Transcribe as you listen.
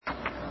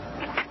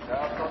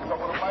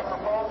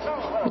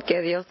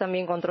Que Dios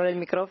también controle el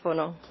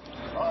micrófono.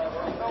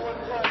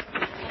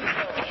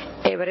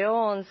 Hebreo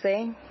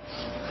 11.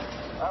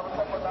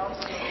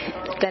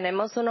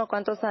 Tenemos unos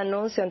cuantos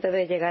anuncios antes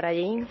de llegar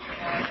allí.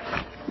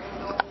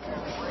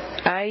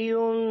 Hay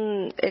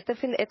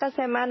esta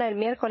semana, el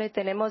miércoles,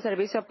 tenemos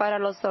servicio para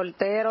los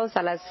solteros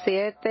a las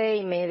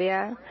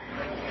 7:30.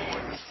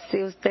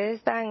 Si ustedes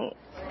están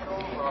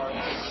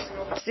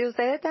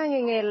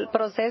en el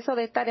proceso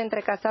de estar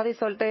entre casado y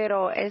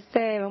soltero,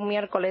 este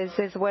miércoles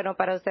es bueno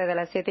para ustedes a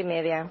las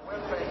 7:30.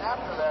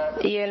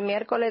 Y el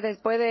miércoles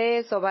después de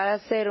eso va a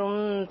ser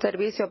un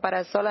servicio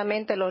para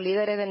solamente los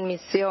líderes de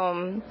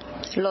misión,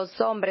 los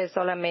hombres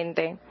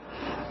solamente,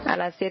 a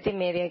las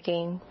 7:30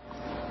 aquí.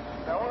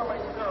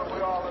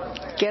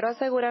 Quiero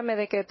asegurarme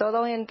de que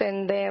todos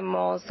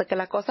entendemos que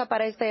la cosa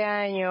para este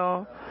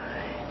año,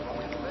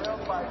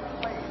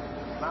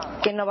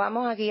 que nos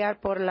vamos a guiar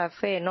por la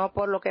fe, no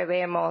por lo que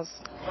vemos.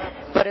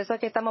 Por eso es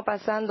que estamos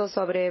pasando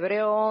sobre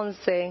Hebreo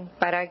 11,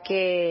 para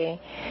que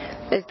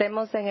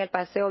estemos en el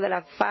paseo de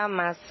la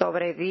fama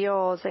sobre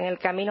Dios, en el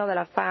camino de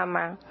la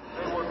fama.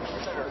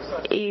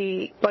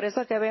 Y por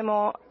eso es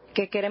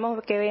que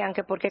queremos que vean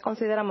que por qué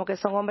consideramos que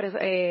son hombres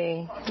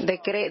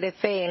de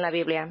fe en la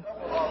Biblia.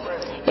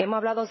 Hemos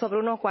hablado sobre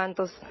unos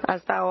cuantos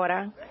hasta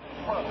ahora,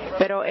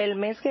 pero el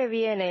mes que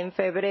viene, en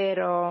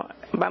febrero,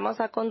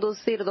 vamos a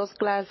conducir 2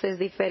 clases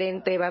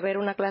diferentes. Va a haber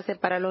una clase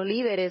para los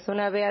líderes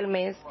una vez al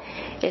mes,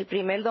 el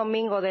primer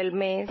domingo del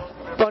mes.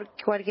 Por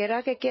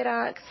cualquiera que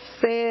quiera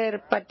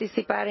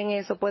participar en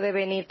eso puede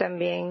venir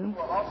también.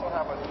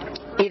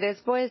 Y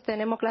después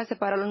tenemos clase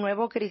para los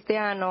nuevos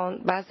cristianos.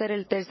 Va a ser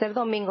el tercer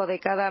domingo de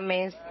cada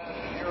mes.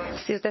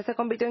 Si usted se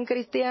convirtió en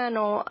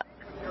cristiano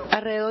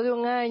alrededor de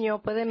un año,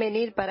 pueden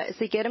venir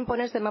si quieren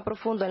ponerse más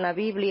profundo en la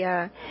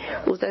Biblia,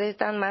 ustedes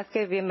están más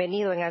que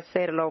bienvenidos en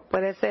hacerlo.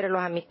 Puede ser en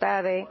las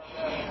amistades,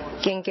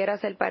 quien quiera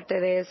ser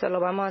parte de eso, lo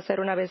vamos a hacer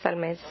una vez al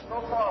mes.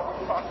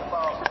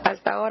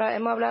 Hasta ahora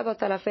hemos hablado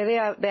hasta la fe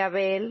de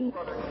Abel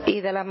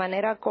y de la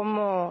manera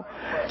como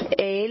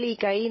él y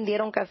Caín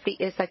dieron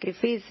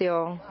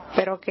sacrificio,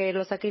 pero que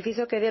los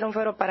sacrificios que dieron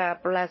fueron para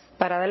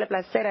darle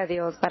placer a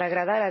Dios, para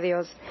agradar a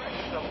Dios.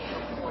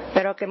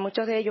 Pero que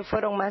muchos de ellos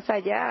fueron más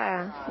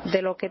allá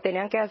de lo que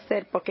tenían que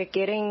hacer porque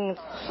quieren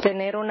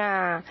creer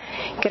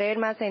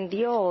más en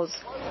Dios.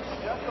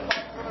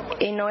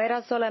 Y no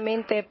era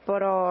solamente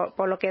por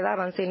lo que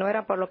daban, sino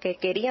era por lo que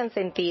querían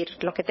sentir,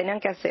 lo que tenían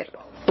que hacer.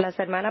 La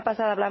semana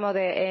pasada hablamos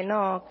de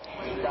Enoc,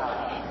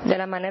 de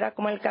la manera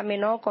como él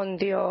caminó con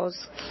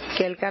Dios,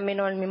 que él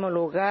caminó en el mismo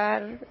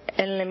lugar,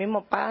 en el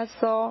mismo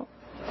paso,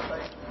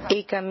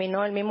 y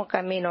caminó el mismo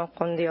camino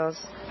con Dios.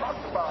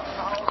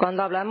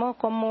 Cuando hablamos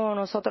cómo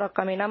nosotros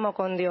caminamos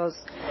con Dios,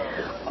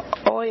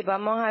 hoy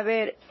vamos a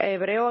ver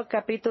Hebreos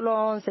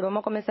capítulo 11,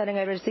 vamos a comenzar en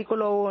el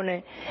versículo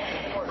 1.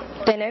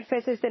 Tener fe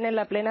es tener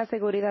la plena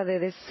seguridad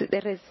de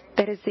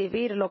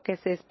recibir lo que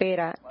se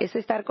espera. Es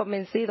estar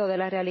convencido de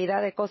la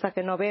realidad de cosas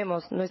que no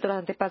vemos. Nuestros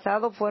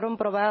antepasados fueron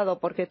probados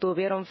porque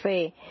tuvieron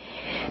fe.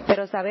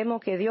 Pero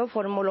sabemos que Dios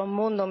formó los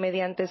mundos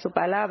mediante su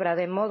palabra,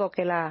 de modo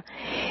que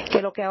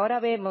lo que ahora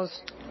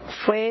vemos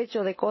fue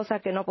hecho de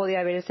cosas que no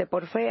podía verse.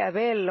 Por fe,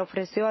 Abel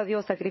ofreció a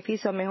Dios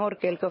sacrificio mejor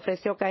que el que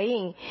ofreció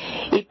Caín.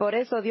 Y por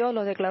eso Dios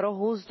lo declaró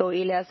justo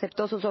y le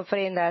aceptó sus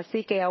ofrendas.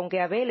 Así que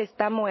aunque Abel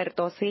está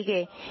muerto,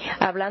 sigue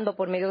hablando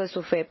por medio de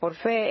su fe. Por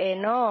fe,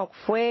 Enoc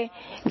fue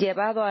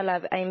llevado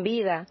en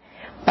vida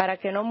para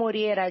que no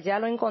muriera. Ya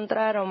lo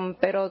encontraron,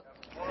 pero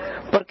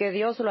porque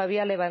Dios lo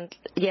había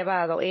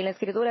llevado. Y la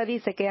Escritura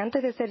dice que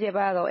antes de ser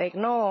llevado,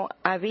 Enoc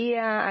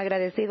había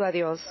agradecido a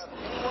Dios.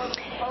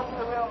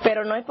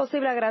 Pero no es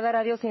posible agradar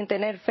a Dios sin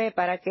tener fe.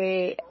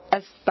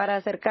 Para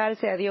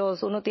acercarse a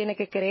Dios, uno tiene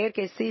que creer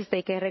que existe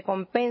y que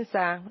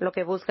recompensa lo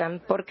que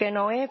buscan. Porque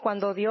Noé,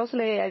 cuando Dios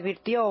le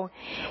advirtió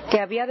que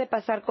había de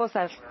pasar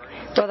cosas,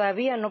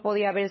 todavía no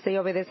podía haberse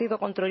obedecido,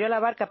 construyó la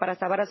barca para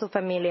salvar a su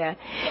familia.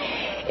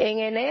 En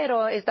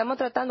enero estamos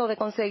tratando de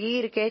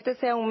conseguir que este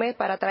sea un mes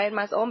para traer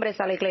más hombres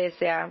a la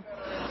iglesia.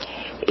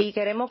 Y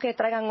queremos que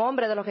traigan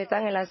hombres de los que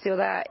están en la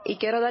ciudad. Y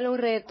quiero darle un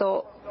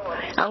reto,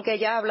 aunque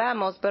ya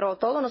hablamos, pero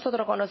todos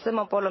nosotros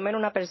conocemos por lo menos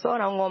una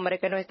persona, un hombre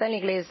que no está en la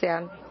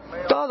iglesia.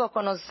 Todos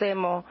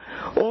conocemos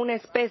una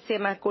especie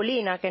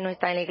masculina que no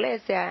está en la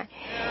iglesia.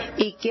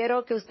 Y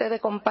quiero que ustedes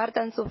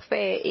compartan su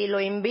fe y lo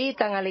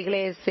invitan a la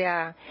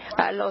iglesia,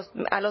 a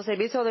los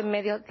servicios de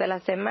medio de la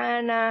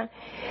semana.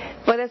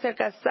 Puede ser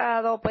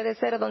casado, puede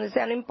ser donde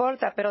sea, no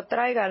importa, pero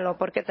tráiganlo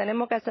porque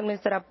tenemos que hacer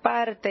nuestra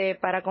parte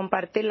para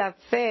compartir la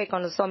fe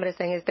con los hombres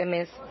en este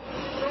mes.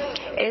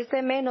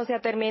 Este mes no se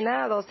ha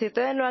terminado. Si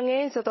ustedes no han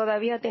hecho,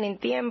 todavía tienen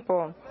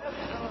tiempo.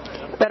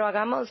 Pero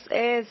hagamos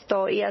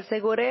esto y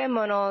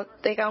asegurémonos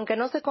de que aunque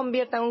no se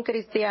convierta en un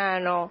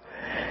cristiano,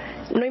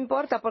 No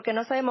importa, porque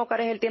no sabemos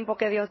cuál es el tiempo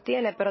que Dios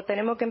tiene, pero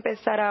tenemos que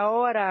empezar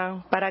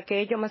ahora para que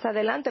ellos más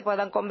adelante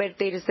puedan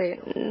convertirse.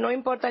 No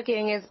importa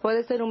quién es,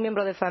 puede ser un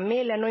miembro de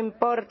familia, no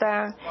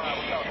importa.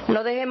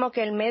 No dejemos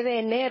que el mes de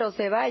enero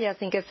se vaya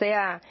sin que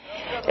sea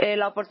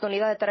la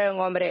oportunidad de traer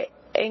un hombre.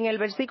 En el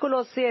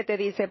versículo 7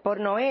 dice, por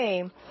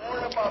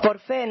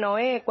fe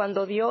Noé,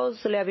 cuando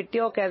Dios le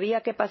advirtió que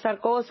había que pasar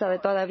cosas que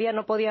todavía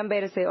no podían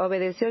verse,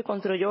 obedeció y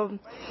construyó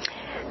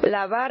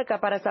la barca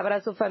para salvar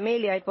a su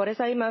familia, y por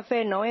esa misma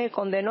fe Noé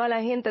condenó a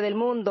la gente del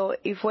mundo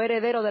y fue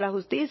heredero de la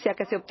justicia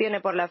que se obtiene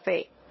por la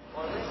fe.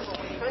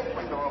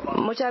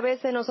 Muchas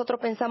veces nosotros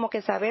pensamos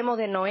que sabemos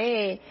de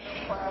Noé,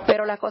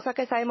 pero las cosas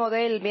que sabemos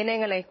de él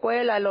vienen en la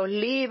escuela, los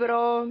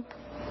libros,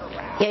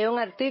 y hay un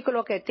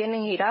artículo que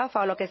tienen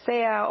jirafa o lo que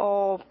sea,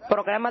 o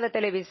programas de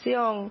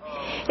televisión.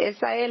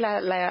 Esa es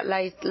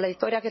la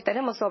historia que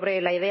tenemos sobre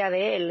la idea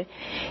de él,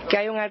 que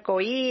hay un arco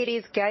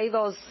iris, que hay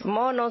 2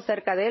 monos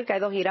cerca de él, que hay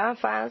 2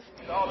 jirafas,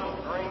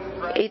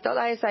 y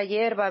toda esa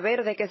hierba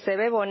verde que se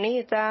ve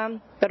bonita,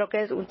 pero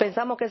que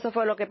pensamos que eso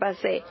fue lo que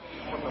pasé.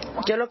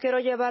 Yo lo quiero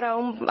llevar a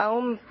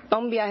un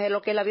viaje,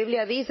 lo que la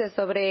Biblia dice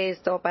sobre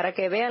esto, para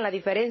que vean la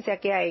diferencia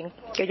que hay,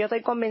 que yo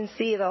estoy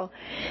convencido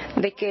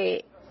de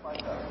que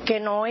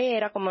Noé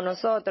era como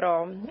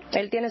nosotros.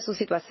 Él tiene sus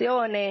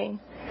situaciones,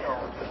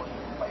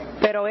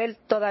 pero él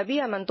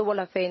todavía mantuvo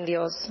la fe en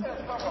Dios.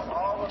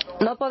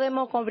 No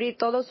podemos cubrir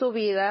toda su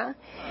vida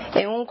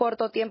en un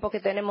corto tiempo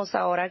que tenemos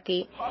ahora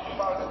aquí,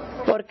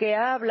 porque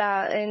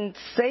habla en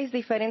 6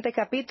 diferentes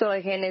capítulos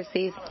de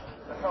Génesis,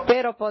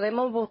 pero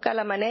podemos buscar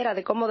la manera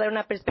de cómo dar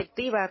una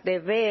perspectiva, de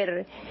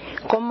ver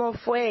cómo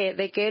fue,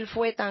 de que él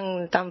fue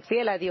tan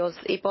fiel a Dios,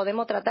 y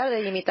podemos tratar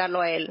de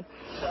imitarlo a él.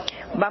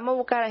 Vamos a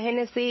buscar a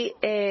Génesis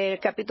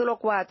capítulo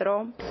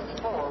 4.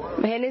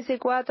 Génesis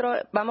 4,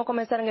 vamos a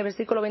comenzar en el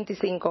versículo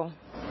 25.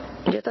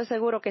 Yo estoy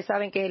seguro que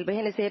saben que el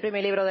Génesis es el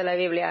primer libro de la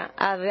Biblia.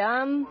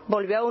 Adán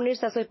volvió a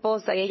unirse a su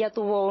esposa y ella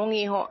tuvo un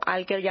hijo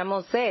al que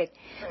llamó Set,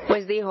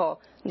 pues dijo,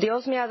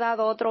 Dios me ha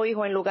dado otro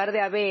hijo en lugar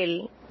de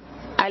Abel,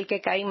 al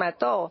que Caín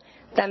mató.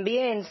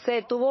 También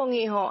Set tuvo un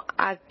hijo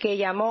a que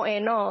llamó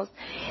Enos.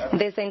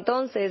 Desde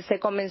entonces se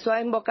comenzó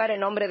a invocar el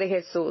nombre de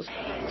Jesús.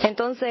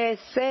 Entonces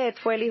Set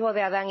fue el hijo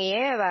de Adán y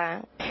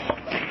Eva.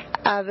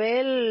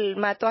 Abel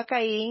mató a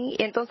Caín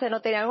y entonces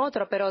no tenían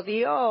otro, pero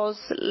Dios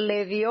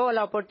le dio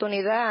la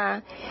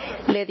oportunidad,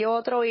 le dio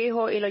otro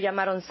hijo y lo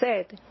llamaron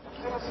Set.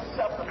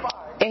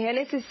 En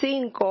Génesis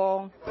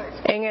 5,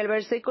 en el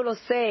versículo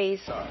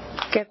 6,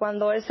 que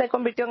cuando él se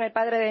convirtió en el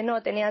padre de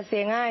Enoc tenía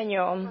 100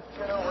 años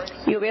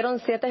y hubieron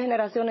 7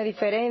 generaciones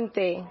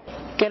diferentes,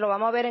 que lo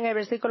vamos a ver en el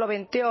versículo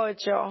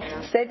 28.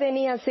 Set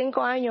tenía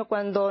 5 años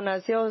cuando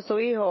nació su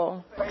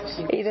hijo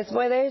y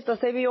después de esto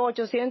se vivió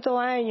 800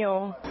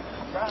 años.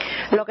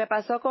 Lo que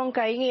pasó con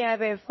Caín y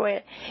Abel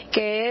fue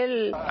que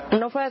él,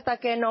 no fue hasta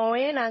que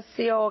Noé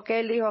nació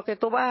que él dijo que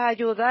tú vas a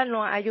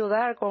ayudarnos a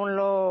ayudar con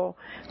lo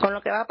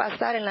que va a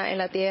pasar en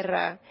la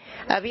tierra.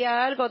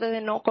 Había algo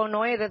con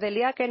Noé desde el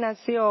día que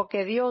nació,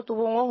 que Dios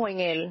tuvo un ojo en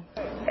él.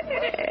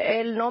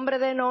 El nombre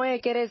de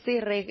Noé quiere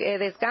decir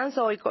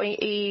descanso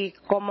y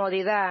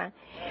comodidad.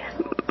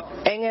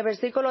 En el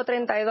versículo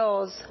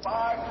 32,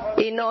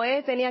 y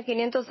Noé tenía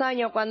 500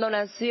 años cuando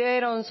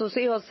nacieron sus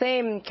hijos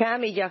Sem,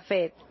 Cam y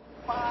Jafet.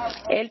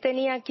 Él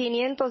tenía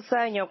 500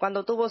 años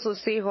cuando tuvo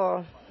sus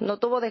hijos, no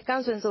tuvo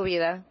descanso en su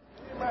vida.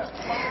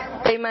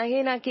 ¿Te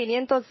imaginas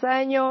 500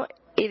 años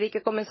y de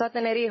que comenzó a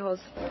tener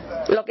hijos?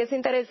 Lo que es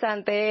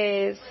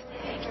interesante es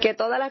que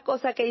todas las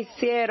cosas que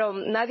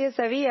hicieron, nadie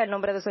sabía el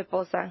nombre de su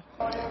esposa.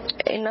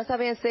 No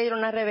sabían si era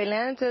una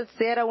rebeliante,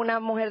 si era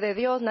una mujer de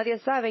Dios, nadie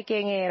sabe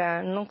quién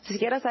era, ni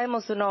siquiera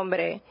sabemos su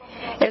nombre.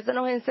 Eso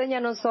nos enseña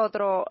a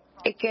nosotros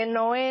que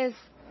no es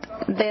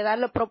de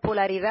darle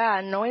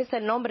popularidad, no es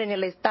el nombre ni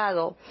el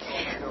estado.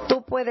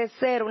 Tú puedes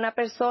ser una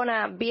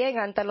persona bien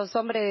ante los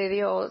hombres de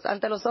Dios,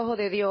 ante los ojos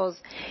de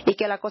Dios, y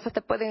que las cosas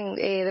te pueden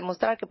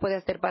demostrar que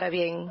puedes hacer para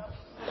bien.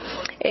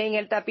 En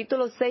el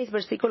capítulo 6,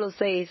 versículo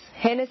 6,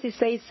 Génesis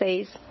 6,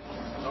 6,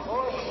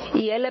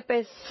 y él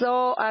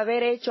empezó a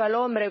haber hecho al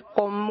hombre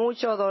con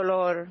mucho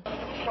dolor.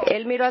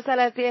 Él miró hacia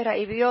la tierra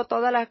y vio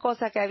todas las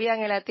cosas que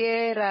habían en la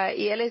tierra,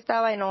 y él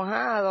estaba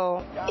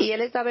enojado. Y él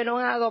estaba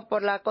enojado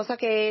por las cosas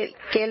que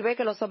él ve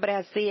que los hombres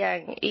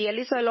hacían. Y él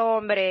hizo el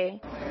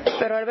hombre,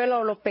 pero él ve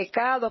los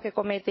pecados que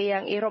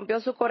cometían y rompió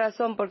su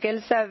corazón porque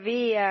él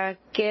sabía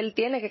que él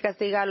tiene que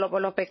castigarlo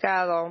por los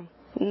pecados.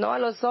 No a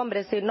los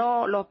hombres,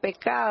 sino los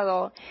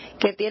pecados,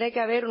 que tiene que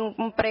haber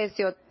un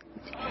precio,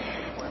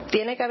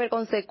 tiene que haber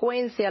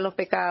consecuencia a los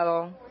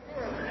pecados.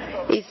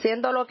 Y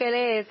siendo lo que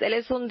él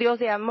es un Dios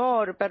de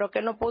amor, pero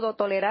que no pudo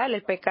tolerar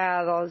el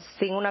pecado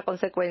sin una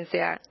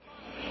consecuencia.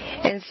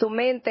 En su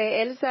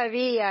mente, él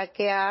sabía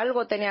que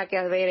algo tenía que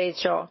haber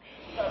hecho.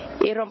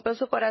 y rompió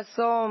su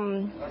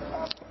corazón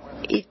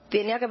y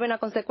tenía que haber una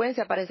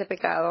consecuencia para ese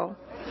pecado.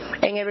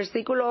 En el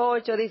versículo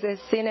 8 dice,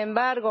 sin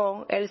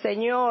embargo, el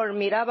Señor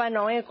miraba a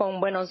Noé con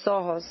buenos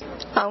ojos.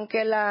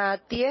 Aunque la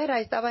tierra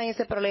estaba en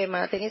ese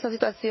problema, tenía esa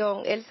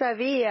situación, él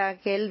sabía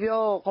que él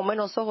vio con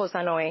buenos ojos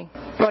a Noé.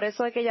 Por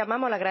eso es que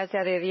llamamos la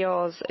gracia de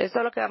Dios. Eso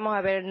es lo que vamos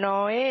a ver.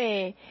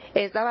 Noé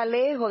estaba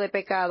lejos de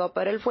pecado,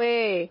 pero él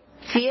fue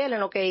fiel en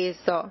lo que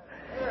hizo.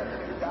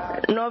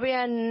 No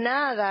había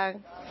nada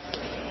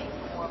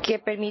que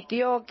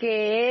permitió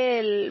que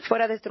él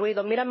fuera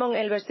destruido. Mírame en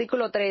el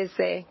versículo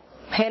 13.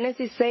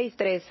 Génesis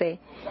 6:13.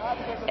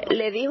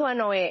 Le dijo a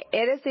Noé,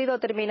 he decidido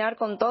terminar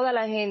con toda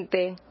la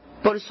gente.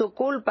 Por su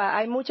culpa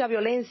hay mucha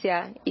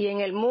violencia y en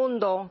el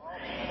mundo,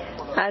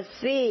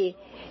 así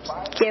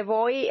que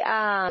voy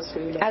a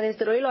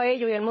destruirlo a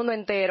ellos y el mundo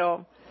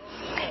entero.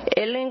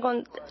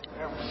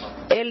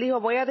 Él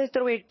dijo, voy a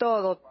destruir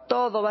todo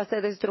va a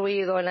ser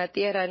destruido en la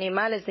tierra,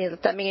 animales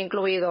también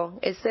incluidos,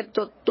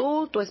 excepto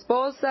tú, tu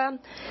esposa,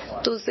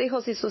 tus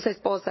hijos y sus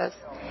esposas.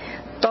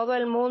 Todo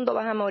el mundo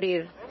va a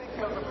morir.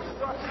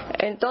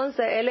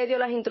 Entonces él le dio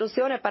las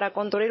instrucciones para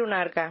construir un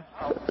arca.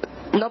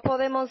 No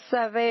podemos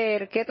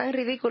saber qué tan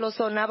ridículo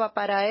sonaba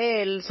para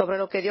él sobre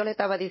lo que Dios le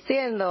estaba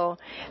diciendo,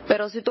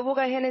 pero si tú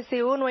buscas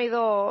Génesis 1 y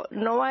 2,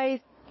 no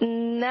hay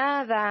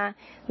nada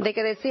de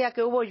que decía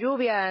que hubo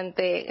lluvia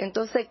antes.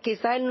 Entonces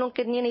quizá él no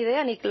tenía ni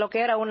idea ni lo que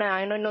era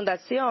una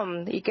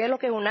inundación y qué es lo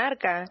que es un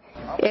arca.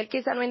 Él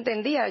quizá no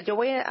entendía, yo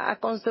voy a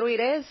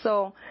construir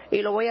eso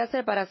y lo voy a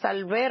hacer para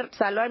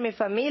salvar mi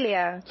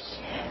familia.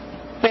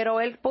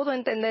 Pero él pudo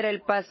entender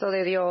el paso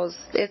de Dios.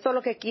 Eso es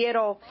lo que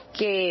quiero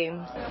que...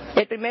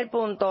 El primer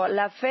punto,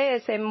 la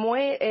fe se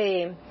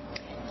mueve...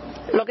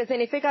 lo que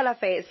significa la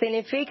fe,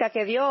 significa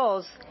que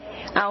Dios...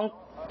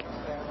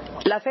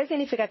 La fe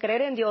significa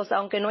creer en Dios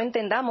aunque no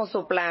entendamos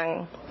su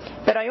plan.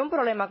 Pero hay un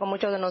problema con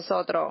muchos de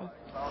nosotros.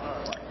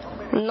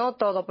 No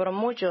todos, pero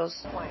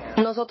muchos.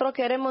 Nosotros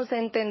queremos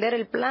entender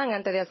el plan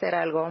antes de hacer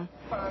algo.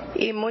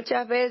 Y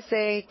muchas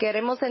veces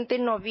queremos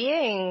sentirnos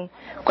bien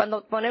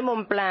cuando ponemos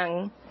un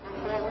plan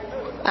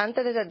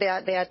antes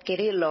de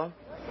adquirirlo.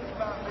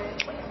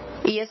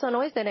 Y eso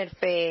no es tener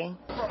fe.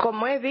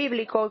 Como es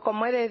bíblico,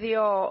 como es de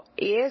Dios,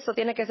 y eso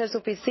tiene que ser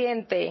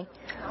suficiente.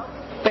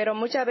 Pero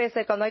muchas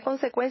veces cuando hay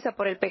consecuencias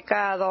por el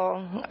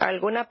pecado,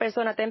 alguna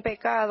persona está en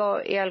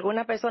pecado y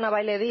alguna persona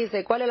va y le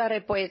dice, ¿cuál es la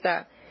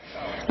respuesta?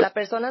 La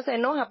persona se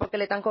enoja porque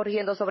le están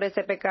corrigiendo sobre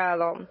ese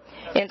pecado.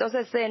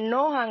 Entonces se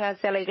enojan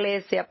hacia la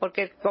iglesia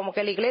porque como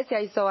que la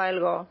iglesia hizo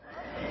algo.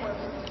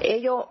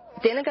 Ellos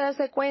tienen que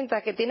darse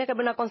cuenta que tiene que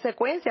haber una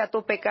consecuencia a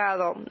tu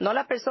pecado, no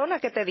la persona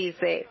que te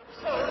dice,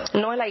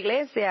 no es la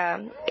iglesia,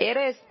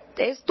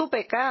 es tu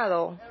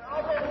pecado.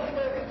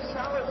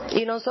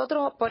 Y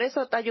nosotros por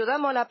eso te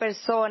ayudamos a la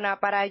persona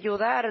para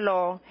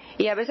ayudarlo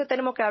y a veces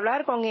tenemos que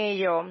hablar con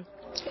ellos.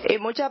 Y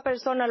muchas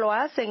personas lo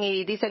hacen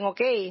y dicen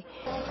ok,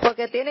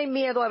 porque tienen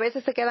miedo, a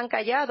veces se quedan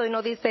callados y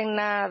no dicen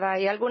nada,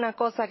 y algunas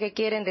cosas que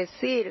quieren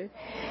decir,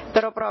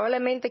 pero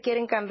probablemente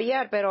quieren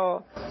cambiar,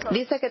 pero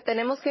dice que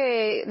tenemos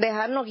que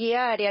dejarnos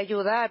guiar y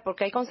ayudar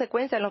porque hay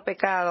consecuencias en los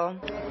pecados.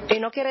 Y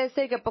no quiere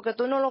decir que porque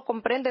tú no lo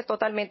comprendes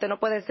totalmente no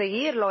puedes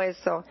seguirlo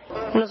eso.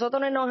 Nosotros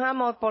nos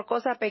enojamos por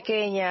cosas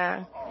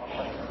pequeñas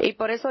y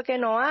por eso es que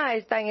Noé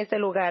está en ese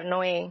lugar,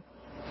 Noé.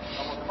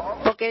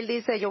 Porque él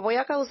dice, yo voy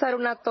a causar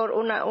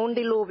un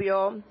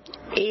diluvio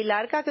y la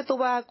arca que tú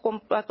vas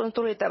a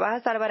construir te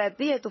vas a salvar a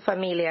ti y a tu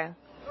familia.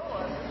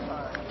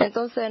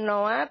 Entonces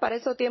Noé, para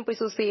esos tiempos y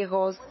sus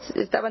hijos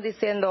estaban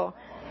diciendo,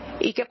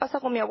 ¿y qué pasa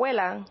con mi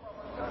abuela?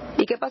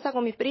 ¿Y qué pasa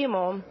con mis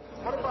primos?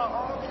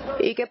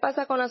 ¿Y qué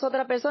pasa con las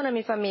otras personas en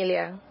mi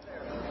familia?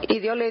 Y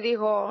Dios le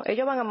dijo,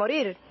 ellos van a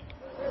morir.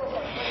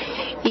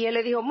 Y él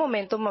le dijo, un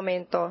momento,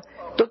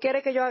 ¿tú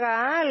quieres que yo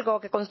haga algo,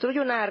 que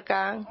construya un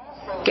arca,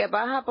 que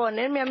vas a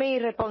ponerme a mí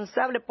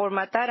responsable por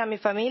matar a mi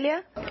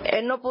familia?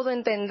 Él no pudo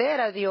entender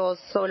a Dios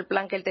sobre el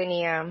plan que él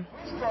tenía.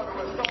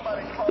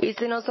 Y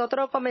si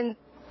nosotros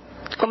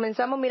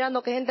comenzamos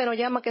mirando que gente nos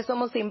llama que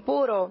somos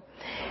impuros,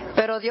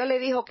 pero Dios le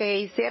dijo que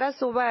hiciera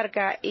su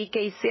barca y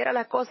que hiciera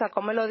las cosas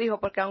como él lo dijo,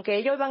 porque aunque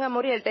ellos iban a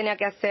morir, él tenía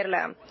que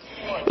hacerla.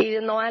 Y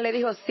Noé le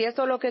dijo, si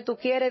eso es lo que tú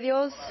quieres,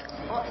 Dios,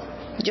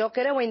 yo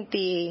creo en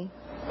ti.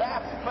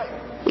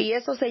 Y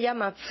eso se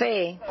llama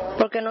fe,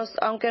 porque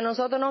aunque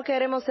nosotros no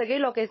queremos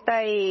seguir lo que está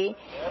ahí,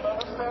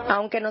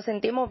 aunque nos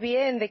sentimos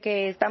bien de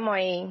que estamos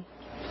ahí,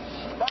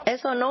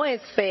 eso no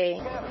es fe,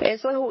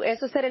 eso es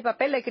ser el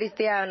papel de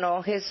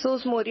cristiano.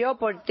 Jesús murió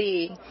por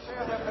ti,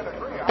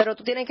 pero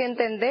tú tienes que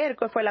entender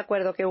cuál fue el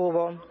acuerdo que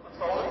hubo.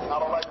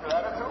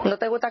 No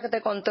te gusta que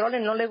te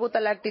controlen, no le gusta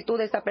la actitud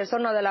de esta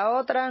persona o de la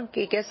otra,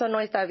 y que eso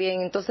no está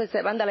bien, entonces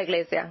se van de la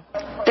iglesia.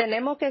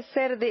 Tenemos que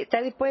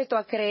estar dispuestos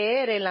a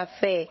creer en la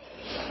fe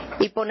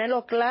y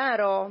ponerlo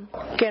claro,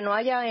 que no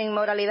haya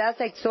inmoralidad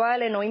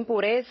sexual, no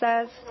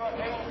impurezas.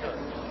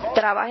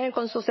 Trabajen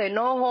con sus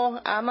enojos,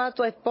 ama a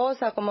tu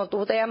esposa como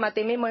tú te amas a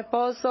ti mismo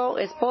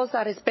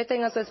esposa,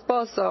 respeten a su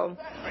esposo.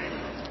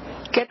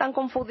 ¿Qué tan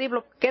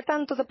confundible, qué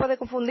tanto se puede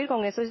confundir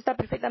con eso? Eso está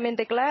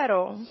perfectamente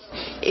claro.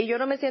 Y yo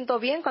no me siento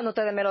bien cuando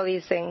ustedes me lo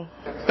dicen.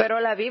 Pero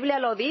la Biblia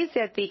lo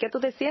dice a ti. ¿Qué tú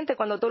te sientes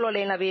cuando tú lo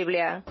lees en la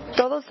Biblia?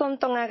 Todos son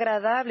tan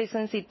agradables y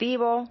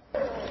sensitivos.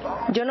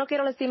 Yo no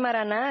quiero lastimar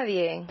a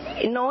nadie.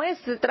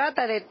 Se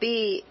trata de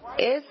ti.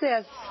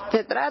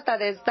 Se trata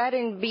de estar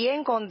en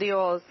bien con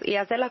Dios y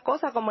hacer las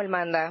cosas como Él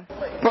manda.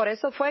 Por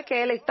eso fue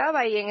que Él estaba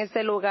ahí en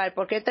ese lugar,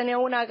 porque Él tenía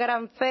una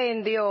gran fe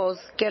en Dios,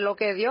 que lo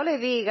que Dios le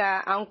diga,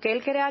 aunque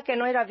Él crea que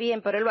no era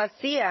bien, pero Él lo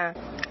hacía.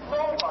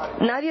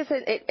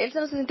 Él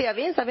no se sentía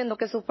bien sabiendo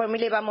que su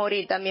familia iba a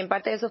morir, también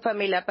parte de su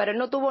familia, pero Él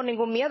no tuvo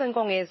ningún miedo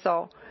con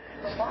eso.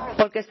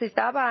 Porque si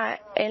estaba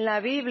en la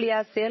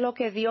Biblia, si es lo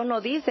que Dios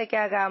nos dice que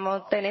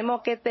hagamos,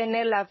 tenemos que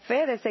tener la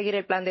fe de seguir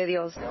el plan de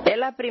Dios. Es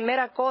la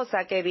primera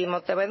cosa que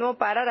vimos. Debemos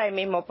parar ahí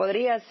mismo.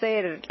 Podría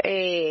ser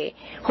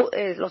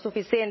lo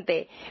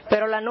suficiente.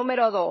 Pero la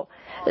número 2,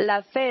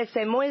 la fe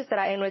se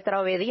muestra en nuestra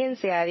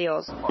obediencia a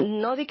Dios.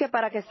 No di que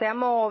para que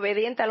seamos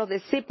obedientes a los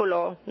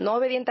discípulos, no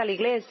obedientes a la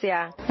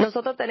iglesia.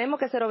 Nosotros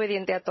tenemos que ser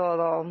obedientes a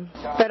todo.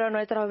 Pero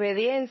nuestra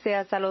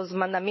obediencia a los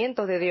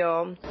mandamientos de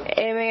Dios.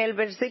 En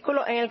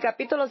el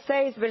capítulo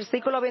 6,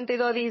 versículo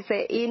 22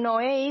 dice, y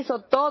Noé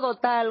hizo todo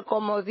tal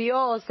como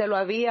Dios se lo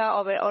había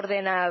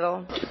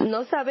ordenado.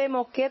 No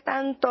sabemos qué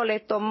tanto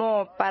le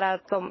tomó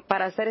para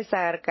hacer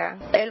esa arca.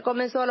 Él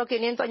comenzó a los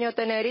 500 años a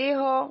tener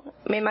hijos.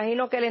 Me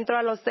imagino que él entró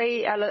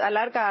al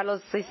arca a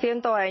los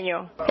 600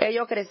 años.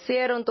 Ellos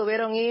crecieron,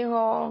 tuvieron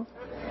hijos.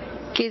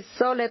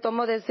 Quizás le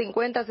tomó de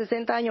 50 a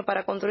 60 años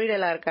para construir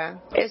el arca.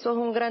 Eso es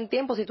un gran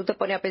tiempo si tú te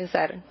pones a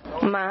pensar.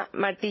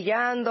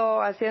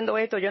 Martillando, haciendo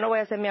esto. Yo no voy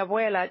a ser mi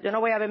abuela. Yo no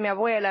voy a ver mi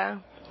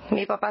abuela.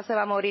 Mi papá se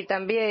va a morir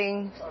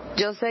también.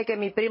 Yo sé que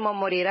mis primos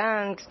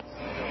morirán.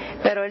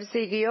 Pero él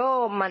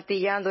siguió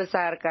martillando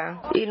esa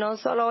arca. Y no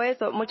solo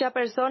eso, muchas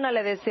personas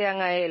le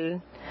decían a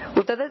él.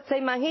 Ustedes se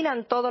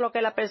imaginan todo lo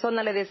que las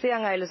personas le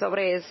decían a él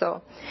sobre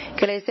eso.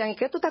 Que le decían, ¿y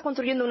qué tú estás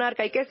construyendo un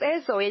arca? ¿Y qué es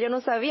eso? Y ellos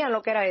no sabían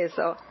lo que era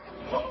eso.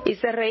 Y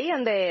se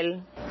reían de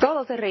él,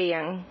 todos se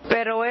reían,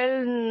 pero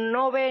él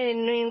no ve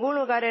en ningún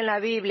lugar en la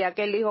Biblia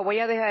que él dijo, voy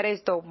a dejar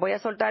esto, voy a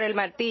soltar el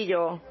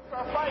martillo.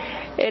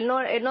 Él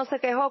no se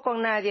quejó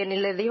con nadie, ni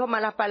le dijo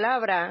malas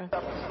palabras.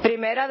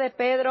 Primera de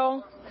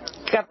Pedro,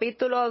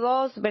 capítulo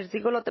 2,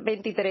 versículo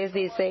 23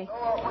 dice,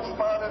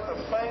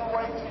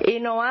 y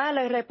Noé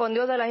le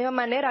respondió de la misma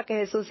manera que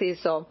Jesús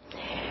hizo.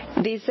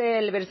 Dice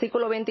el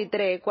versículo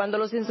 23, cuando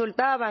los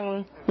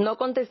insultaban, no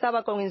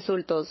contestaba con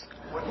insultos.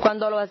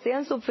 Cuando lo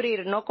hacían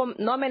sufrir,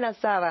 no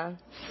amenazaba,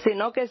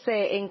 sino que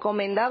se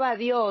encomendaba a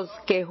Dios,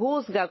 que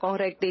juzga con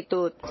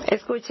rectitud.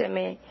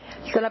 Escúcheme,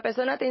 si la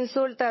persona te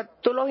insulta,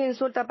 tú los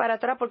insultas para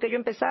atrás porque ellos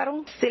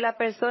empezaron. Si la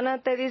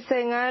persona te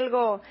dicen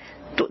algo,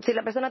 si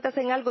la persona te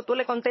hace algo, tú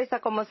le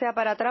contestas como sea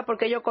para atrás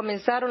porque ellos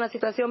comenzaron la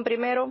situación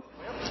primero.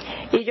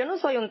 Y yo no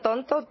soy un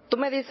tonto, tú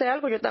me dices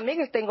algo, yo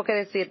también tengo que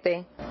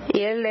decirte.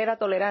 Y él era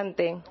tolerante.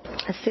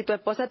 Si tu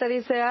esposa te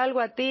dice algo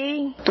a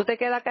ti, tú te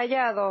quedas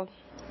callado,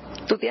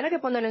 tú tienes que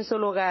ponerlo en su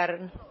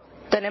lugar.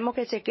 Tenemos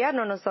que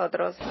chequearnos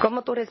nosotros.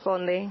 ¿Cómo tú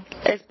respondes?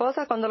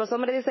 Esposa, cuando los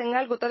hombres dicen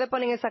algo, ustedes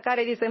ponen esa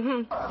cara y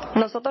dicen,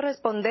 nosotros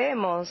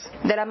respondemos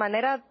de la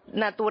manera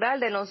natural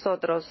de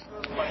nosotros.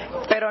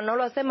 Pero no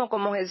lo hacemos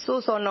como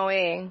Jesús o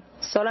Noé.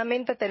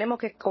 Solamente tenemos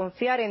que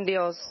confiar en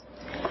Dios.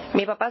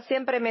 Mi papá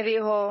siempre me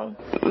dijo,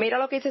 mira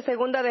lo que dice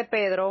segunda de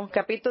Pedro,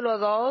 capítulo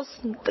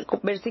 2,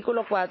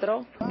 versículo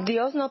 4.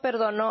 Dios no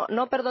perdonó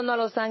a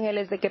los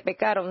ángeles de que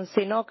pecaron,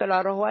 sino que lo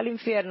arrojó al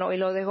infierno y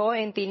lo dejó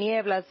en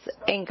tinieblas,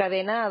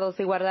 encadenados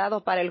y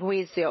guardados para el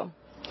juicio.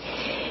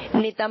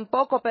 Ni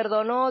tampoco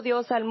perdonó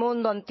Dios al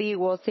mundo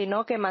antiguo,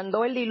 sino que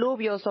mandó el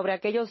diluvio sobre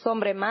aquellos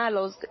hombres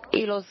malos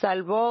y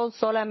salvó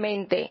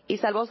solamente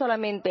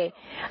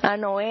a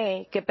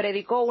Noé, que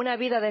predicó una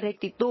vida de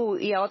rectitud,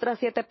 y a otras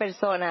 7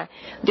 personas.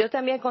 Dios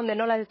también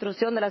condenó la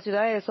destrucción de las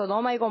ciudades de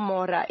Sodoma y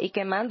Gomorra, y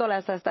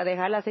quemándolas hasta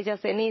dejarlas hechas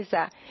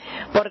ceniza,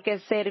 porque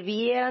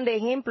servían de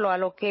ejemplo a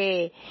lo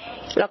que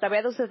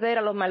había de suceder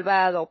a los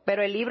malvados.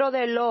 Pero el libro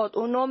de Lot,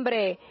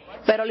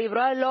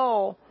 libró a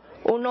Lot,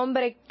 un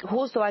hombre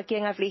justo, a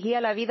quien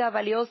afligía la vida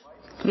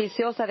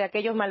viciosa de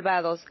aquellos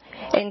malvados.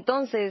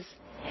 Entonces,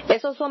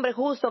 esos hombres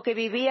justos que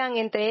vivían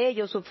entre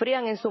ellos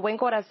sufrían en su buen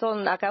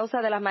corazón a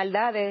causa de las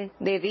maldades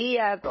de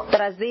día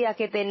tras día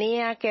que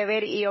tenía que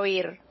ver y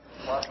oír.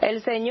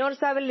 El Señor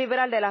sabe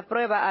librar de la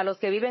prueba a los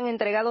que viven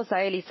entregados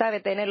a Él y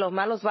sabe tener los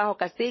malos bajo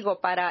castigo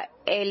para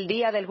el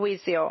día del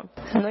juicio.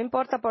 No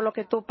importa por lo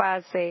que tú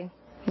pases,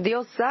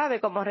 Dios sabe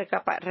cómo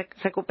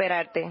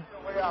recuperarte.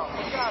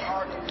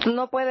 Tú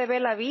no puedes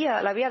ver la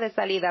vía de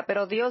salida,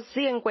 pero Dios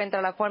sí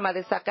encuentra la forma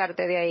de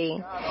sacarte de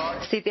ahí.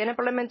 Si tienes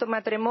problemas en tu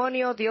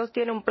matrimonio, Dios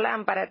tiene un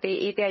plan para ti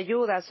y te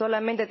ayuda.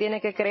 Solamente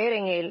tienes que creer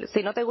en Él.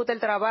 Si no te gusta el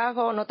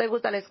trabajo, no te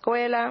gusta la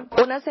escuela.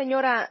 Una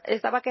señora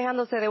estaba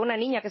quejándose de una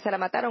niña que se la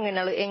mataron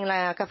en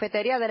la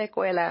cafetería de la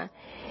escuela.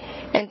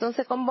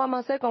 Entonces, ¿cómo vamos a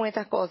hacer con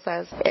estas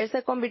cosas? Él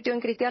se convirtió en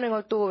cristiano en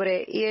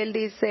octubre y él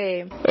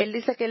dice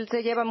que él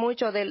se lleva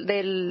mucho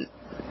del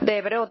de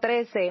Hebreo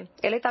 13,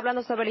 él está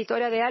hablando sobre la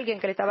historia de alguien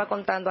que le estaba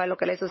contando a lo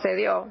que le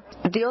sucedió.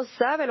 Dios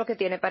sabe lo que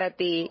tiene para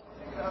ti.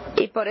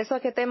 Y por eso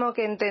es que tenemos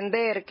que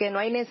entender que no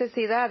hay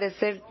necesidad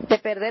de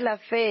perder la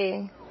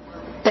fe.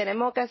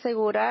 Tenemos que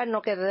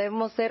asegurarnos que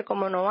debemos ser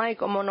como Noé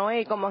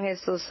y como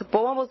Jesús.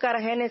 Podemos buscar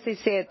a Génesis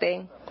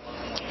 7,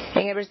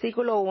 en el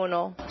versículo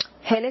 1.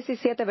 Génesis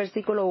 7,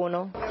 versículo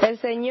 1.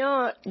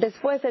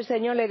 Después el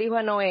Señor le dijo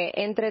a Noé,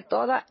 entre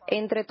toda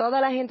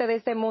la gente de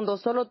este mundo,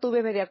 solo tú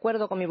vives de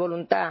acuerdo con mi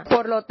voluntad.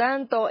 Por lo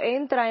tanto,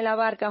 entra en la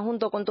barca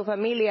junto con tu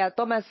familia,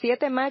 toma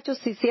 7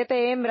 machos y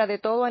 7 hembras de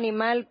todo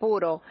animal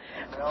puro,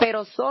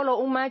 pero solo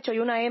un macho y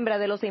una hembra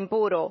de los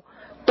impuros.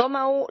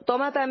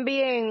 Toma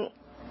también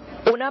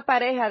una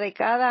pareja de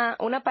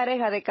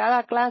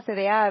cada clase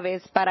de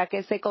aves para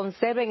que se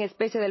conserven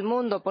especies del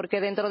mundo,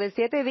 porque dentro de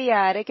 7 días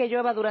haré que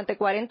llueva durante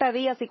 40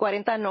 días y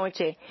 40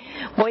 noches.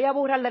 Voy a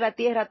borrar de la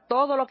tierra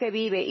todo lo que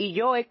vive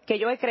que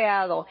yo he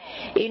creado.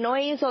 Y no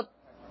hizo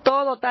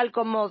todo tal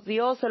como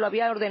Dios se lo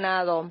había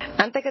ordenado.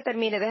 Antes que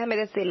termine, déjame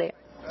decirle.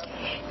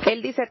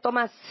 Él dice,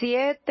 toma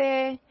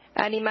 7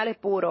 animales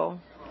puros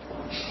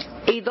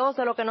y 2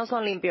 de los que no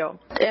son limpios.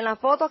 En las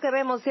fotos que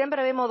vemos,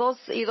 siempre vemos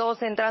 2 y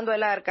 2 entrando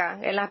el arca.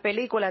 En las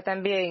películas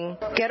también.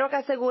 Quiero que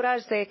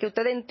asegurarse que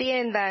ustedes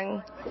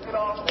entiendan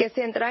que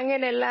si entran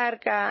en el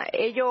arca,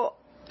 ellos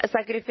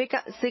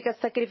si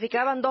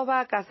sacrificaban 2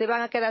 vacas, se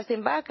iban a quedar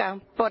sin vacas.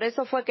 Por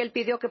eso fue que él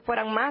pidió que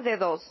fueran más de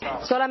 2.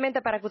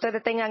 Solamente para que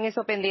ustedes tengan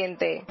eso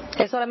pendiente.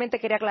 Él solamente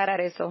quería aclarar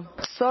eso.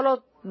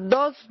 Solo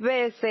 2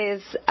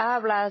 veces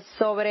habla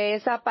sobre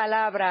esa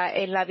palabra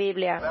en la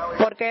Biblia,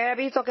 porque he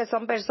visto que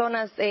son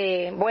personas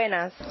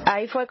buenas.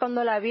 Ahí fue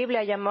cuando la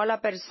Biblia llamó a la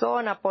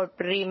persona por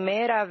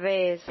primera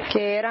vez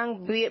que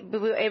eran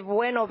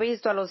bueno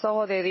visto a los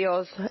ojos de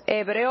Dios.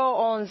 Hebreo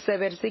 11,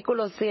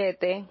 versículo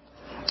 7.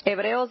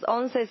 Hebreos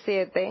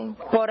 11:7.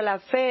 Por la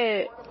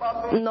fe,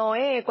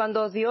 Noé,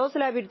 cuando Dios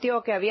le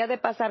advirtió que había de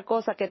pasar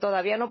cosas que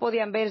todavía no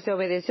podían verse,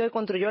 obedeció y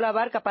construyó la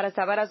barca para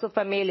salvar a su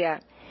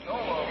familia.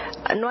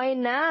 No hay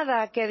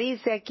nada que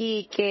dice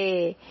aquí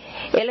que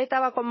él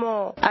estaba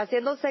como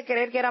haciéndose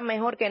creer que era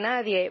mejor que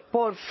nadie.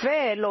 Por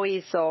fe lo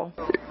hizo.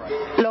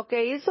 Lo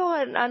que hizo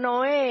a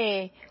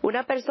Noé,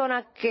 una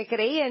persona que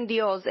creía en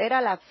Dios,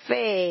 era la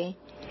fe.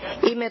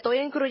 Y me estoy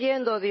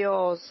incluyendo,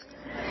 Dios.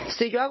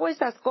 Si yo hago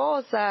estas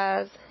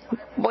cosas,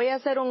 voy a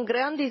ser un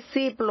gran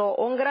discípulo,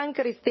 un gran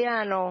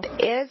cristiano.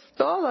 Es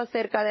todo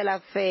acerca de la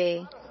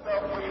fe.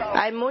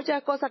 Hay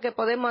muchas cosas que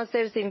podemos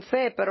hacer sin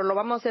fe, pero lo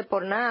vamos a hacer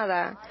por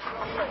nada.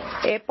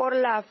 Es por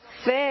la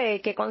fe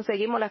que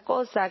conseguimos las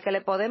cosas, que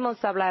le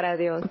podemos hablar a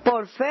Dios.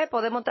 Por fe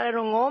podemos traer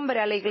un hombre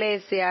a la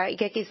iglesia y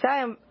que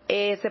quizá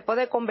se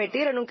puede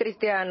convertir en un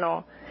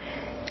cristiano.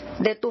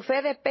 De tu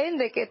fe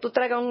depende que tú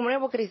traigas un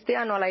nuevo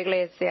cristiano a la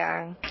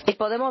iglesia. Y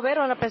podemos ver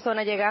a una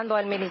persona llegando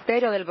al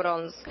ministerio del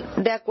Bronx.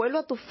 De acuerdo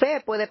a tu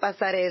fe puede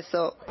pasar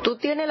eso. Tú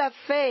tienes la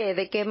fe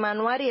de que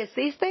Manuari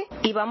existe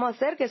y vamos a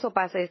hacer que eso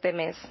pase este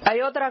mes.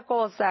 Hay otra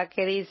cosa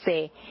que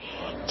dice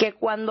que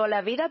cuando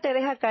la vida te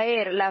deja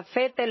caer, la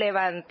fe te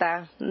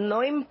levanta.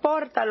 No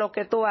importa lo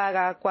que tú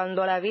hagas,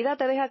 cuando la vida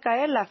te deja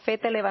caer, la fe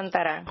te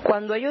levantará.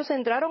 Cuando ellos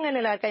entraron en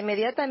el arca,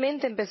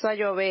 inmediatamente empezó a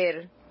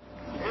llover.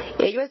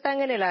 Ellos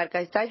están en el arca,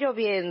 está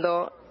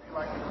lloviendo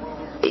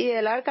y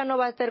el arca no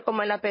va a ser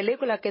como en la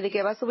película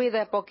que va a subir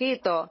de a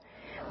poquito,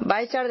 va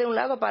a echar de un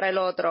lado para el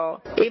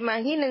otro.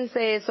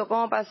 Imagínense eso,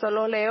 cómo pasó.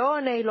 Los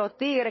leones y los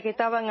tigres que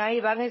estaban ahí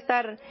van a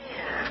estar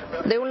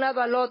de un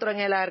lado al otro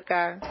en el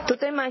arca. Tú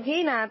te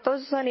imaginas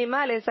todos esos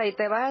animales ahí,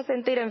 te vas a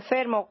sentir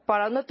enfermo.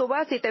 ¿Para dónde tú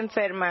vas si te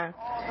enfermas?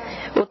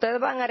 Ustedes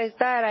van a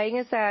estar ahí en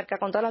esa arca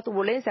con toda la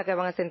turbulencia que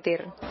van a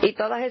sentir. Y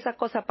todas esas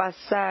cosas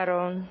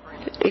pasaron.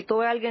 Y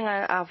tuve a alguien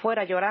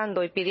afuera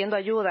llorando y pidiendo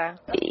ayuda.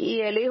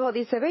 Y el hijo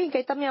dice, ven, que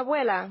ahí está mi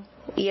abuela.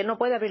 Y él no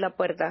puede abrir la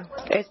puerta.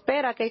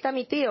 Espera, que ahí está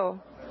mi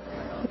tío.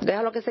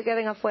 Déjalo que se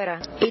queden afuera.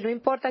 Y no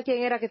importa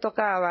quién era que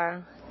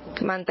tocaba,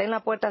 mantén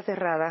la puerta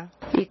cerrada.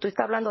 Y tú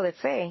estás hablando de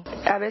fe.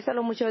 A veces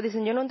los muchachos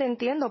dicen, yo no te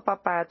entiendo,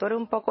 papá, tú eres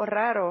un poco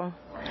raro.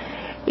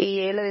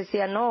 Y él le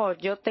decía, no,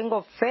 yo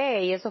tengo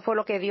fe y eso fue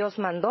lo que Dios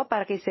mandó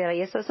para que hiciera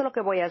y eso es lo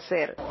que voy a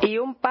hacer. Y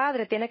un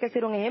padre tiene que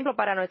ser un ejemplo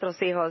para nuestros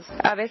hijos.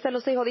 A veces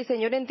los hijos dicen,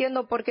 yo no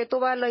entiendo por qué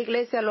tú vas a la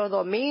iglesia los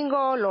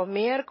domingos, los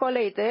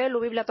miércoles y te lees la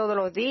Biblia todos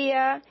los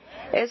días.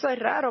 Eso es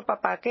raro,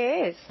 papá,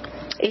 ¿qué es?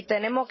 Y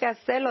tenemos que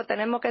hacerlo,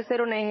 tenemos que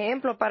ser un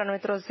ejemplo para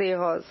nuestros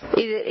hijos.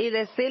 Y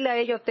decirle a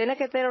ellos, tienes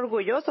que estar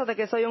orgulloso de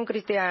que soy un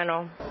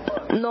cristiano.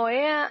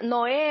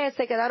 Noé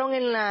se quedaron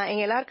en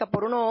el arca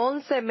por unos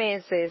 11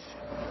 meses.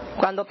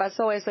 Cuando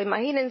pasó eso,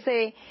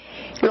 imagínense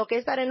lo que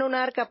es estar en un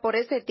arca por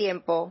ese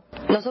tiempo.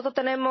 Nosotros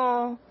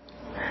tenemos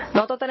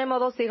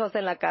 2 hijos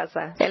en la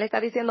casa. Él está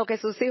diciendo que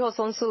sus hijos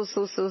son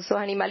sus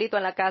animalitos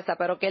en la casa,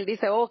 pero que él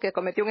dice, que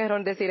cometió un error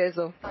en decir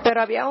eso.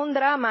 Pero había un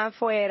drama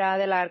fuera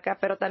del arca,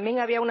 pero también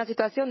había una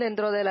situación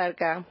dentro del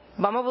arca.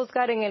 Vamos a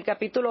buscar en el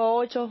capítulo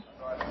 8,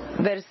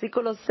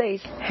 versículo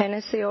 6.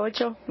 Génesis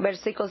 8,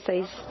 versículo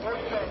 6.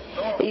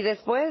 Y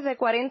después de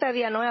 40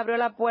 días Noé abrió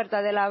la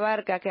puerta de la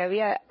barca que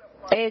había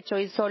hecho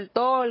y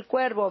soltó el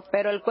cuervo,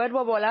 pero el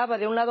cuervo volaba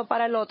de un lado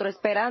para el otro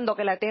esperando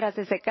que la tierra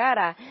se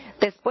secara.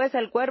 Después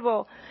el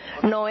cuervo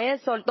Noé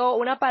soltó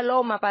una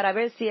paloma para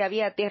ver si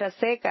había tierra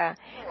seca,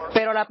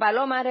 pero la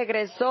paloma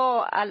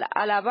regresó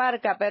a la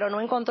barca, pero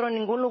no encontró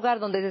ningún lugar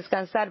donde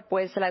descansar,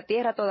 pues la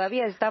tierra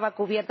todavía estaba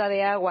cubierta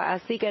de agua.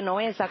 Así que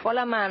Noé sacó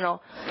la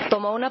mano,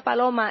 tomó una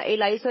paloma y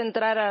la hizo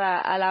entrar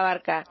a la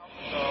barca.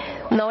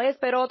 Noé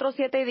esperó otros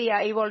 7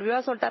 días y volvió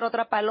a soltar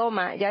otra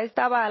paloma. Ya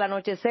estaba al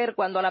anochecer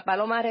cuando la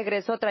paloma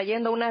regresó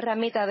trayendo una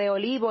ramita de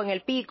olivo en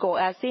el pico.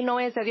 Así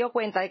Noé se dio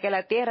cuenta de que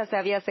la tierra se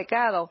había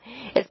secado.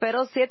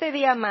 Esperó 7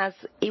 días más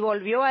y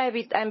volvió a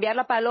enviar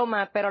la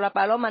paloma, pero la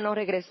paloma no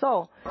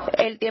regresó.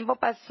 El tiempo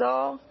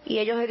pasó y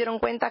ellos se dieron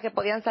cuenta que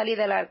podían salir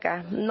del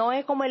arca. No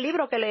es como el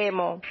libro que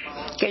leemos,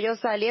 que ellos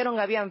salieron,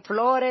 habían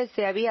flores,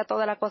 y había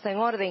toda la cosa en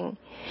orden.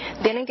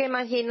 Tienen que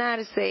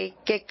imaginarse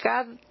que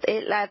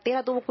la tierra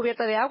estuvo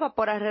cubierta de agua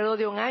por alrededor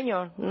de un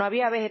año. No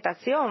había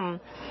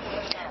vegetación.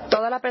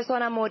 Todas las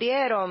personas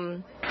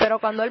murieron. Pero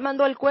cuando él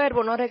mandó el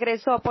cuervo no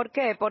regresó. ¿Por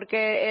qué?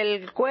 Porque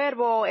el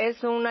cuervo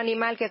es un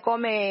animal que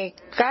come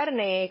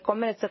carne,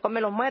 se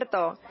come los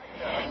muertos.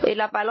 Y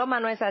la paloma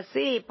no es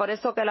así. Por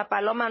eso que la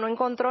paloma no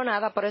encontró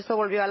nada, por eso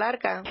volvió al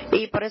arca.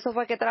 Y por eso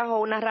fue que trajo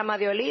una rama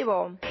de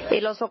olivo. Y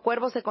los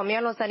cuervos se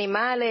comían los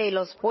animales y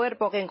los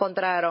cuerpos que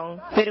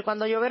encontraron. Pero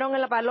cuando vieron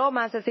en la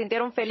paloma se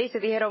sintieron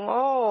felices y dijeron,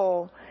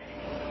 oh.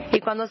 Y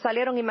cuando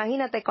salieron,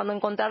 imagínate, cuando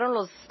encontraron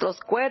los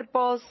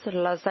cuerpos,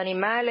 los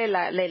animales,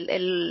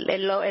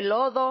 el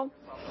lodo,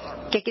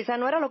 que quizá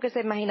no era lo que se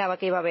imaginaba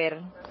que iba a haber.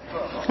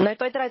 No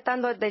estoy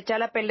tratando de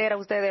echarle a perder a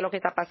ustedes lo que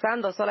está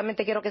pasando,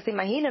 solamente quiero que se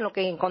imaginen lo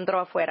que encontró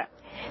afuera.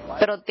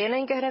 Pero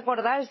tienen que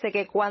recordarse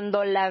que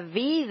cuando la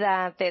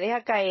vida te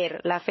deja caer,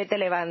 la fe te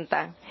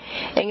levanta.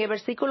 En el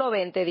versículo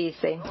 20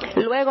 dice,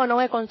 luego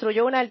Noé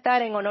construyó un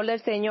altar en honor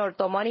del Señor,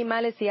 tomó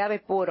animales y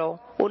aves puros,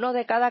 uno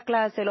de cada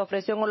clase, le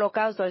ofreció un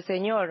holocausto al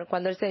Señor.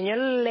 Cuando el Señor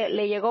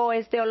le llegó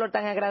este olor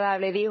tan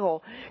agradable,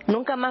 dijo,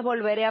 nunca más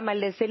volveré a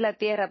maldecir la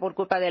tierra por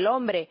culpa del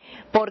hombre,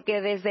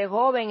 porque desde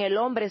joven el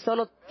hombre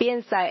solo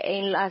piensa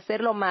en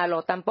hacer lo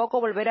malo. Tampoco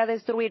volveré a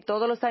destruir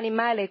todos los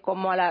animales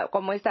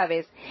como esta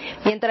vez.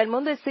 Mientras el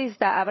mundo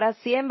exista, habrá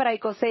siembra y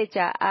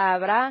cosecha,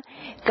 habrá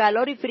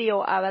calor y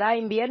frío, habrá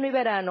invierno y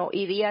verano,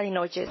 y días y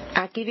noches.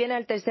 Aquí viene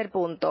el tercer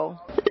punto.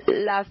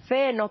 La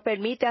fe nos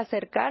permite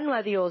acercarnos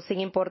a Dios sin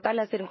importar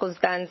la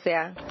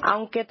circunstancia.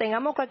 Aunque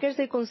tengamos cualquier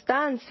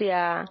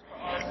circunstancia,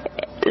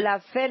 la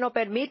fe nos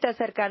permite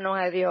acercarnos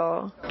a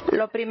Dios.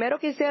 Lo primero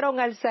que hicieron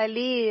al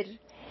salir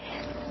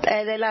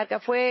del arca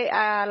fue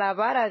a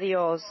alabar a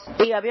Dios.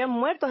 Y habían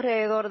muerto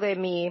alrededor de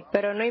mí,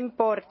 pero no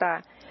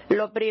importa.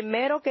 Lo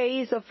primero que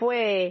hizo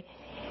fue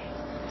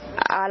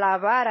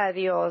alabar a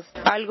Dios.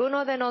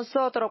 Algunos de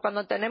nosotros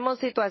cuando tenemos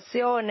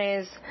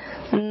situaciones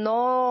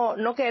no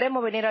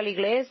queremos venir a la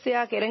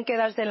iglesia, quieren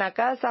quedarse en la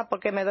casa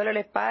porque me duele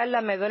la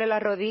espalda, me duele la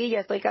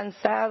rodilla, estoy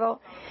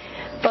cansado.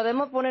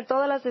 Podemos poner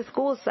todas las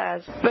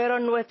excusas, pero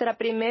nuestra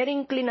primera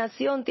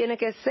inclinación tiene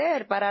que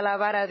ser para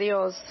alabar a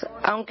Dios.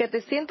 Aunque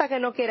te sientas que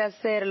no quieres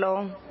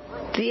hacerlo,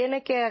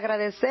 tienes que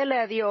agradecerle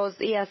a Dios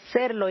y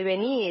hacerlo y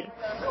venir.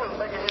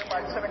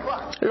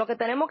 Lo que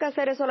tenemos que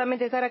hacer es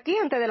solamente estar aquí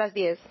antes de las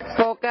 10.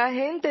 Poca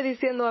gente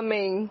diciendo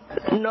amén.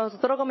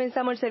 Nosotros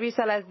comenzamos el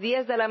servicio a las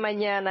 10 de la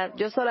mañana.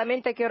 Yo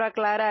solamente quiero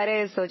aclarar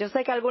eso. Yo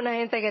sé que alguna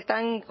gente que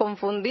están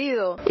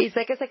confundidos y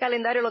sé que ese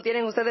calendario lo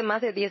tienen ustedes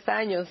más de 10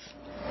 años,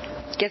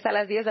 que es a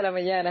las 10 de la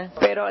mañana.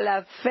 Pero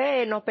la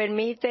fe nos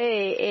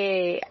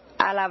permite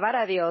alabar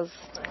a Dios.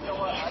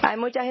 Hay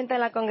mucha gente en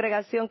la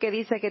congregación que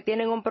dice que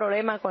tienen un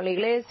problema con la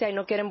iglesia y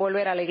no quieren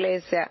volver a la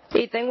iglesia.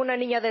 Y tengo una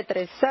niña de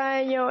 3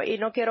 años y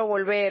no quiero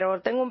volver.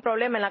 O tengo un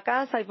problema en la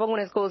casa y pongo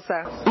una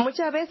excusa.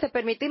 Muchas veces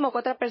permitimos que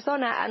otras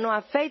personas nos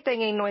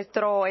afecten en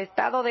nuestro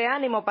estado de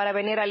ánimo para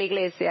venir a la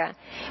iglesia.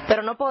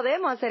 Pero no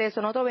podemos hacer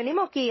eso. Nosotros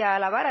venimos aquí a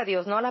alabar a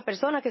Dios, no a las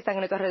personas que están en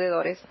nuestros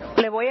alrededores.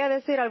 Le voy a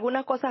decir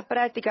algunas cosas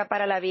prácticas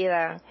para la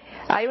vida.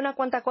 Hay unas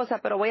cuantas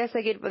cosas, pero voy a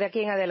seguir de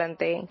aquí en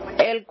adelante.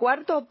 El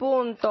cuarto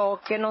punto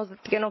que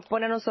nos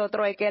pone a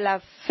nosotros es que la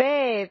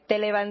fe te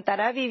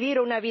levantará a vivir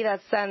una vida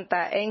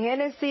santa. En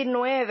Génesis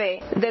 9,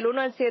 del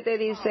 1 al 7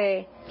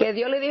 dice que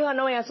Dios le dijo a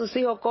Noé a sus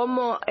hijos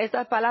como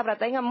estas palabras: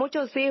 tengan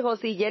muchos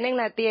hijos y llenen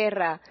la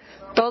tierra.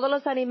 Todos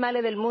los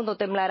animales del mundo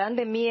temblarán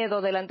de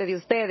miedo delante de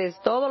ustedes.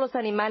 Todos los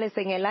animales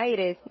en el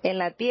aire, en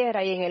la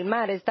tierra y en el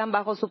mar están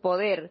bajo su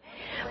poder.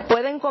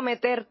 Pueden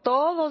comer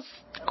todos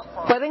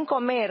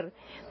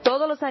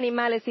los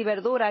animales y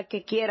verduras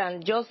que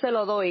quieran, yo se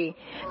lo doy.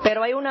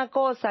 Pero hay una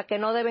cosa que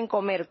no deben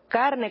comer: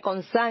 carne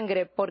con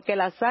sangre, porque en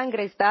la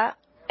sangre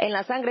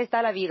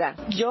está la vida.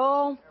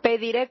 Yo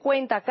pediré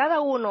cuenta a cada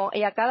uno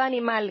y a cada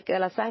animal de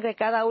la sangre de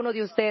cada uno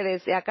de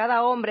ustedes, y a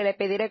cada hombre le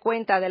pediré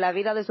cuenta de la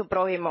vida de su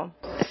prójimo.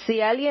 Si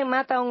alguien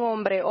mata a un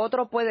hombre,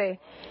 otro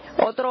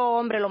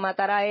hombre lo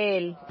matará a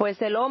él,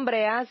 pues el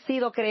hombre ha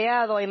sido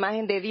creado a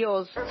imagen de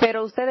Dios.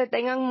 Pero ustedes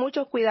tengan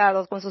muchos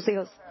cuidados con sus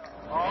hijos.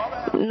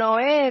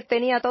 Noé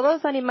tenía todos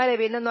los animales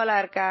viniendo al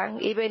arca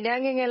y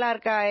venían en el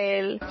arca a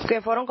él,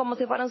 que fueron como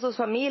si fueran sus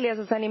familias,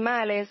 sus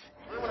animales,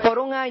 por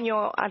un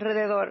año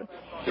alrededor.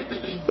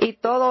 Y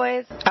todo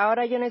es,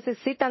 ahora ellos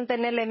necesitan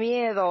tenerle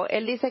miedo.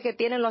 Él dice que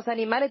los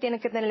animales tienen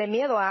que tenerle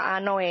miedo a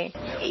Noé.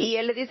 Y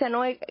él le dice a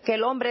Noé que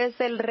el hombre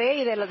es el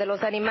rey de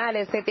los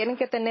animales, que tienen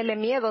que tenerle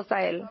miedo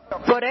a él.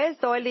 Por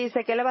eso él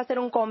dice que él va a hacer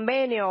un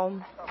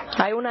convenio,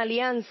 hay una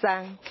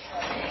alianza.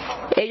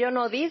 Ellos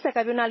no dicen que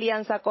había una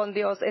alianza con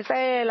Dios. Esa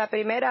es la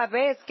primera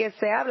vez que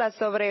se habla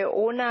sobre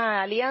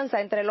una alianza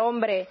entre el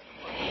hombre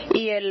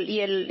y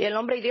el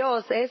hombre y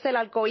Dios. Es el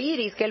arco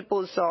iris que él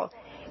puso.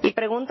 Y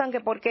preguntan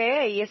que por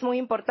qué, y es muy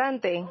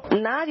importante.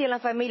 Nadie en la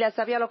familia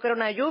sabía lo que era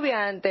una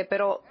lluvia antes,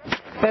 pero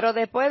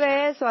después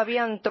de eso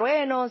habían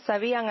truenos,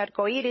 habían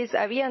arcoíris,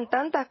 habían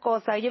tantas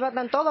cosas, y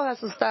iban todos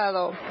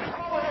asustados.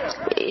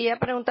 Y ella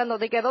preguntando,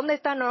 de que ¿dónde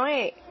está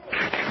Noé?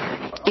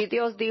 Y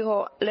Dios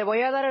dijo, le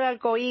voy a dar el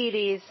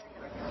arcoíris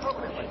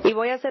y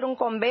voy a hacer un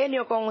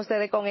convenio con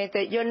ustedes con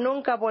este. Yo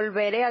nunca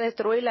volveré a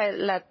destruir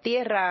la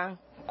tierra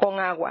con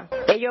agua.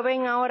 Ellos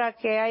ven ahora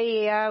que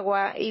hay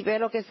agua y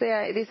ven lo que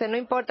sea, y dicen, no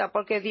importa,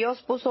 porque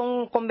Dios puso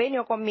un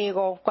convenio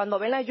conmigo. Cuando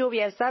ven la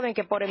lluvia, saben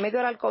que por el medio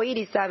del arco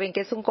iris, saben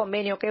que es un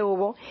convenio que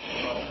hubo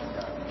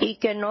y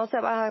que no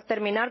se va a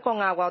terminar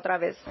con agua otra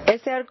vez.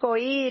 Ese arco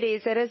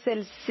iris eres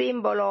el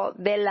símbolo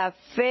de la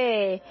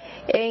fe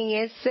en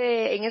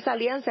esa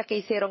alianza que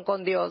hicieron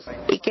con Dios,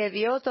 y que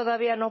Dios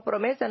todavía nos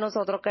promete a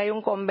nosotros que hay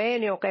un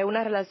convenio, que hay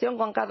una relación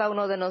con cada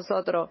uno de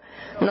nosotros.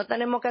 No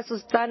tenemos que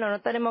asustarnos,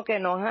 no tenemos que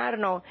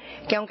enojarnos,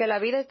 que aunque la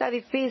vida está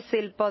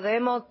difícil,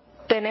 podemos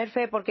tener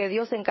fe porque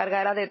Dios se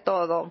encargará de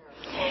todo.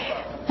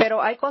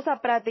 Pero hay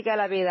cosas prácticas en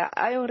la vida,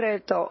 hay un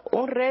reto.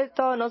 Un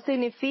reto no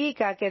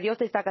significa que Dios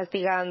te está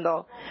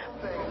castigando.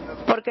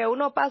 Porque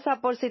uno pasa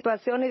por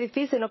situaciones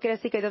difíciles, no quiere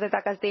decir que Dios te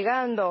está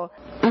castigando.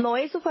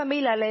 Noé y su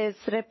familia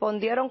les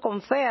respondieron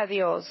con fe a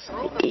Dios.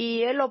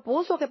 Y Él lo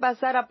puso que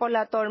pasara por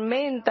la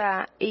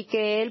tormenta y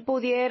que Él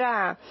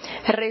pudiera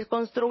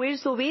reconstruir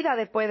su vida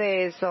después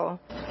de eso.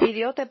 Y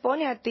Dios te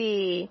pone a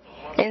ti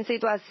en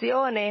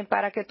situaciones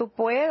para que tú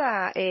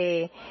puedas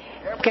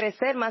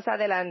crecer más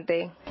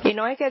adelante. Y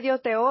no es que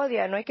Dios te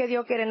odia, no es que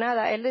Dios quiere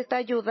nada, Él te está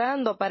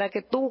ayudando para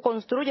que tú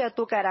construyas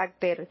tu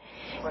carácter.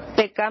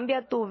 Te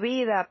cambia tu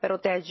vida, pero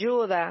te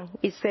ayuda.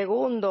 Y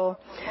segundo,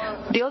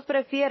 Dios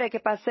prefiere que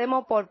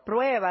pasemos por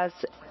pruebas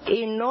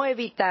y no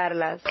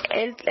evitarlas.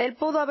 Él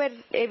pudo haber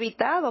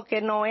evitado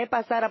que Noé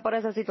pasara por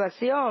esa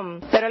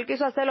situación, pero Él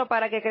quiso hacerlo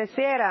para que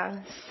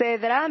creciera.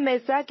 Cedrá,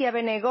 Mesac y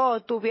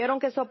Abednego tuvieron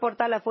que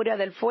soportar la furia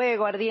del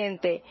fuego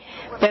ardiente,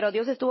 pero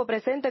Dios estuvo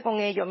presente con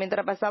ellos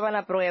mientras pasaban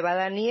la prueba.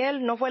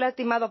 Daniel no fue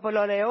lastimado por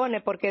los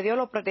leones porque Dios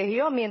lo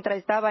protegió mientras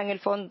estaba en el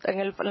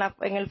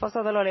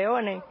foso de los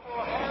leones.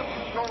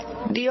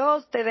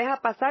 Dios te deja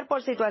pasar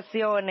por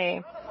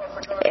situaciones.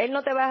 Él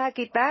no te va a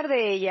quitar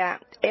de ella.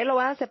 Él lo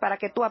hace para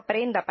que tú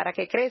aprendas, para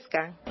que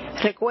crezcas.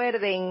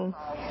 Recuerden,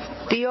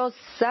 Dios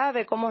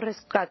sabe cómo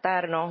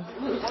rescatarnos.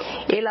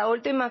 Y la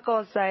última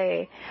cosa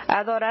es,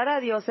 adorar a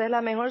Dios es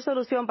la mejor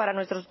solución para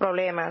nuestros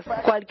problemas.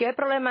 Cualquier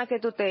problema que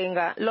tú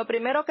tengas, lo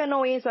primero que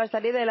no hizo al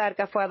salir del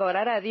arca fue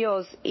adorar a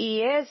Dios.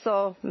 Y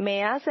eso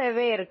me hace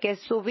ver que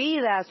su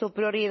vida, su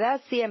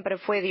prioridad siempre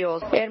fue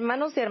Dios.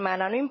 Hermanos y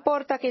hermanas, no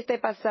importa qué esté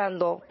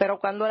pasando, pero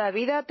cuando la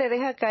vida te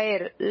deja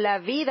caer, la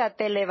vida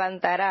te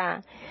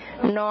levantará.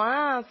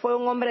 Noé fue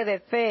un hombre de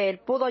fe, él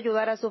pudo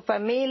ayudar a su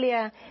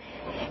familia.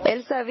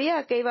 Él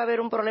sabía que iba a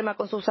haber un problema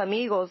con sus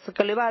amigos,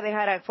 que lo iba a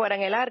dejar afuera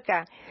en el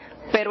arca,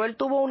 pero él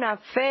tuvo una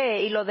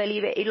fe y lo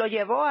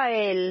llevó a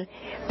él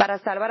para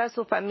salvar a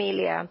su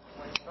familia.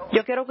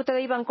 Yo quiero que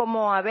ustedes vivan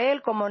como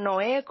Abel, como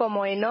Noé,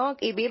 como Enoc,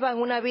 y vivan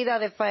una vida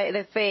de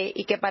fe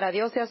y que para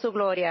Dios sea su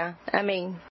gloria. Amén.